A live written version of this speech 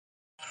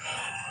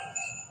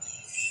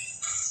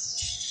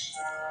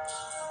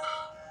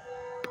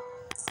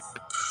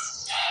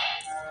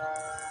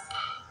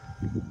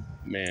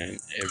Man,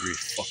 every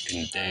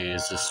fucking day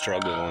is a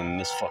struggle in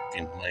this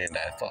fucking land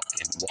I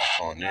fucking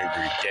walk on.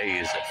 Every day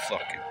is a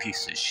fucking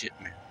piece of shit,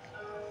 man.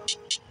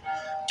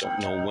 Don't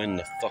know when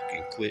to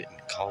fucking quit and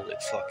call it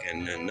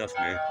fucking enough,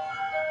 man.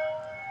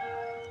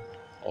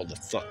 All the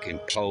fucking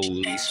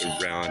police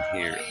around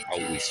here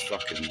always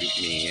fucking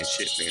beat me and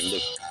shit, man.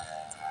 Look,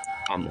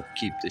 I'ma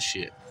keep the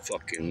shit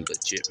fucking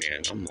legit,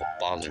 man. I'm a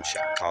ballin'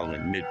 shot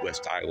calling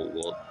Midwest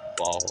Iowa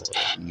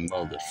ballin'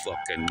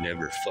 motherfucker,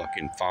 never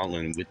fucking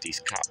falling with these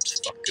cops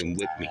fucking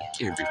with me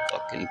every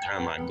fucking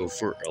time I go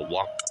for a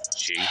walk,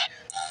 G.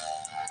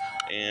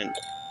 And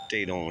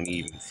they don't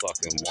even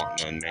fucking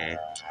want none, man.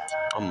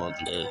 I'm a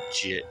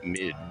legit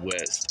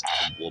Midwest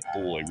Iowa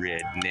boy,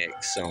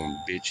 redneck, some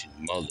bitch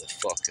and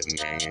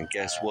motherfucker, man.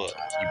 Guess what?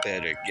 You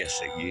better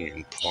guess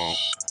again, punk.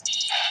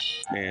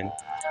 Man,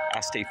 I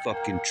stay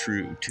fucking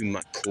true to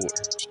my core.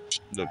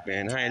 Look,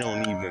 man, I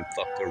don't even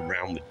fuck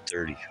around with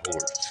dirty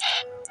whores.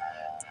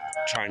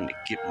 Trying to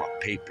get my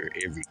paper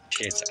every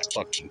chance I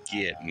fucking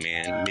get,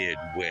 man.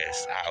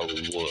 Midwest Iowa,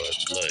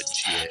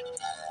 legit.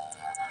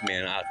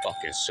 Man, I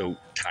fucking so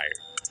tired.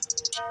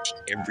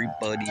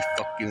 Everybody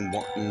fucking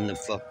wanting to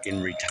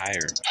fucking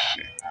retire,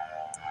 man.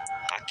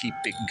 I keep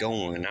it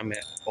going. I'm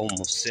at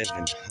almost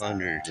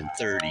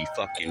 730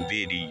 fucking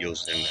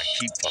videos and I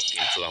keep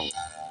fucking flowing.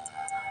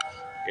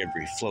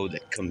 Every flow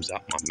that comes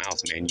out my mouth,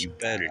 man, you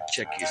better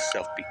check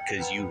yourself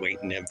because you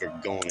ain't never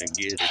gonna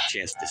get a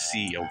chance to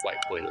see a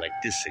white boy like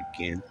this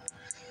again.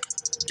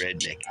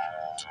 Redneck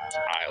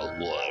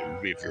Iowa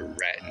river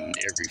ratting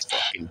every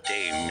fucking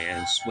day,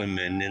 man.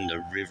 Swimming in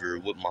the river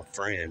with my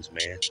friends,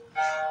 man.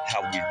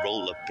 How we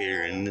roll up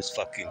here in this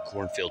fucking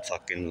cornfield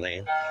fucking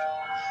land.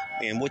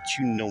 Man, what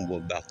you know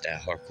about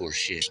that hardcore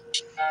shit?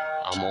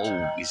 I'm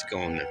always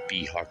gonna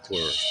be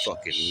hardcore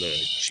fucking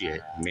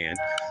legit, man.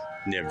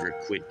 Never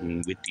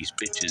quitting with these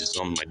bitches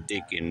on my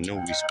dick and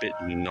always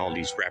spitting all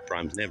these rap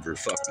rhymes. Never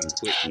fucking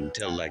quitting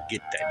until I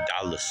get that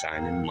dollar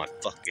sign in my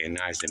fucking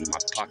eyes, in my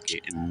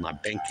pocket, in my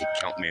bank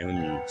account, man,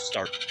 and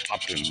start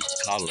popping my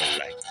collar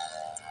like,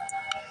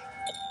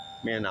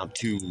 man, I'm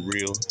too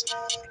real.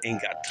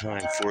 Ain't got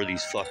time for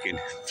these fucking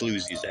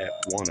floozies that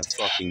wanna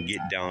fucking get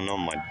down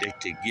on my dick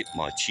to get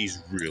my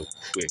cheese real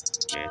quick,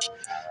 man.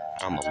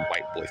 I'm a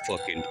white boy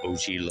fucking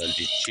OG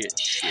legit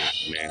shit,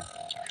 man.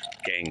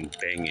 Gang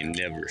banging,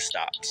 never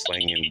stop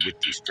slanging with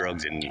these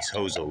drugs and these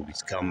hoes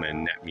always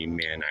coming at me,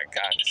 man. I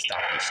gotta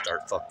stop and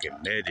start fucking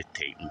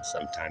meditating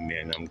sometime,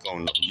 man. I'm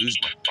gonna lose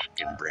my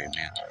fucking brain,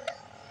 man.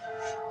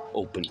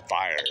 Open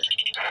fire,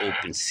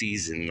 open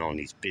season on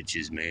these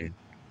bitches, man.